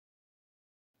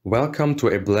Welcome to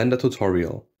a Blender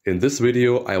tutorial. In this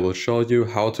video I will show you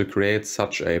how to create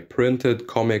such a printed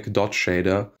comic dot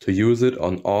shader to use it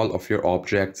on all of your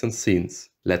objects and scenes.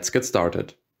 Let's get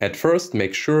started. At first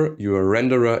make sure your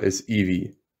renderer is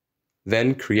Eevee.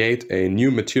 Then create a new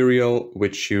material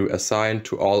which you assign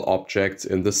to all objects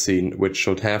in the scene which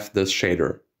should have this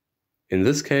shader. In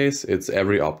this case it's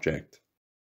every object.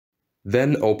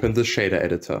 Then open the shader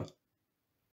editor.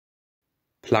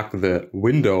 Plug the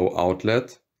window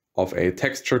outlet of a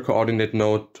texture coordinate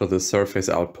node to the surface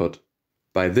output.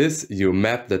 By this you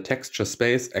map the texture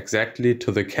space exactly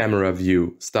to the camera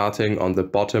view, starting on the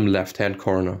bottom left-hand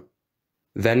corner.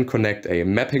 Then connect a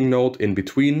mapping node in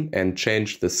between and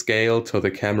change the scale to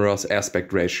the camera's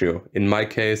aspect ratio. In my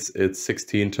case it's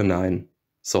 16:9.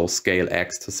 So scale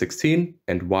X to 16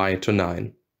 and Y to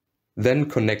 9. Then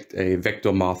connect a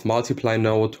vector math multiply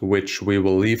node, which we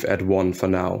will leave at 1 for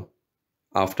now.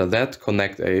 After that,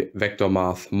 connect a vector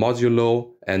math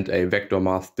modulo and a vector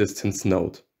math distance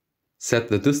node. Set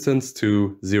the distance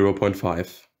to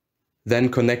 0.5. Then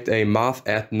connect a math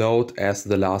add node as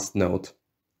the last node.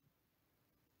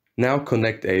 Now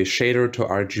connect a shader to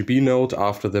RGB node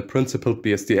after the principled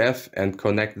BSDF and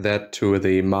connect that to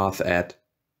the math add.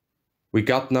 We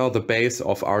got now the base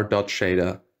of our dot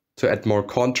shader. To add more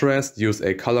contrast, use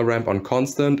a color ramp on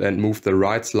constant and move the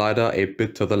right slider a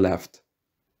bit to the left.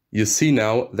 You see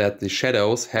now that the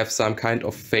shadows have some kind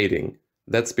of fading.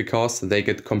 That's because they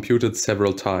get computed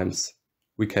several times.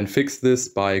 We can fix this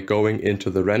by going into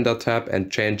the render tab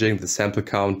and changing the sample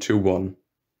count to 1.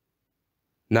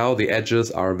 Now the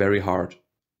edges are very hard.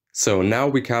 So now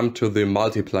we come to the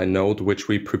multiply node which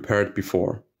we prepared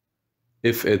before.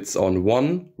 If it's on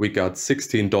 1, we got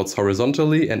 16 dots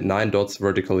horizontally and 9 dots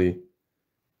vertically.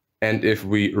 And if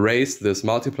we raise this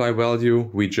multiply value,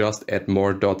 we just add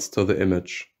more dots to the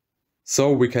image.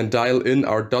 So we can dial in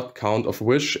our dot count of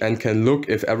wish and can look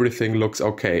if everything looks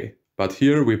okay. But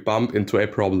here we bump into a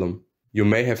problem. You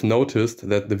may have noticed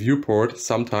that the viewport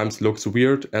sometimes looks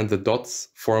weird and the dots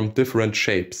form different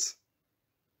shapes.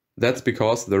 That's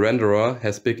because the renderer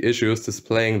has big issues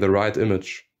displaying the right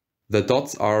image. The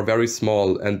dots are very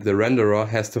small and the renderer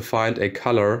has to find a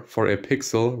color for a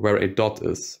pixel where a dot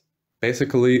is.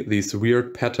 Basically, these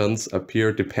weird patterns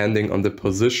appear depending on the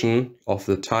position of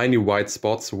the tiny white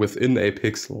spots within a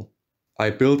pixel. I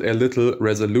built a little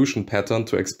resolution pattern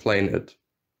to explain it.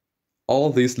 All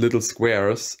these little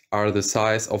squares are the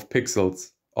size of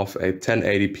pixels of a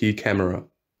 1080p camera.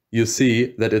 You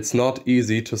see that it's not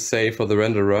easy to say for the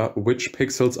renderer which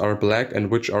pixels are black and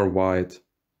which are white.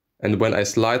 And when I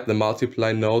slide the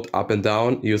multiply node up and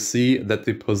down, you see that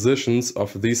the positions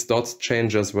of these dots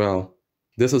change as well.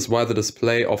 This is why the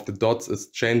display of the dots is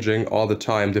changing all the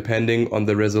time depending on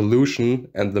the resolution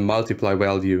and the multiply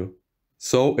value.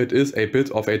 So it is a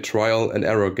bit of a trial and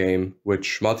error game,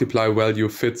 which multiply value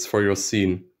fits for your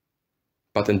scene.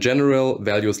 But in general,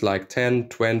 values like 10,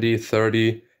 20,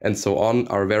 30 and so on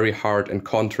are very hard and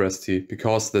contrasty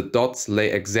because the dots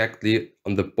lay exactly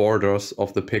on the borders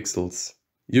of the pixels.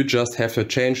 You just have to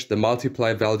change the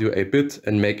multiply value a bit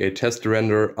and make a test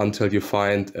render until you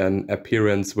find an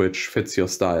appearance which fits your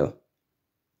style.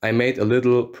 I made a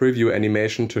little preview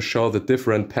animation to show the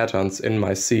different patterns in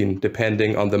my scene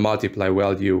depending on the multiply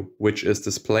value, which is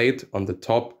displayed on the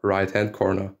top right-hand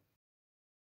corner.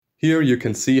 Here you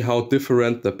can see how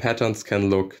different the patterns can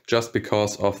look just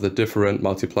because of the different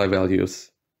multiply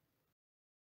values.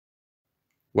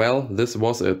 Well, this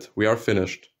was it. We are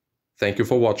finished. Thank you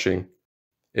for watching.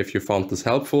 If you found this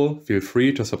helpful, feel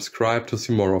free to subscribe to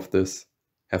see more of this.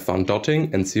 Have fun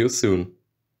dotting and see you soon.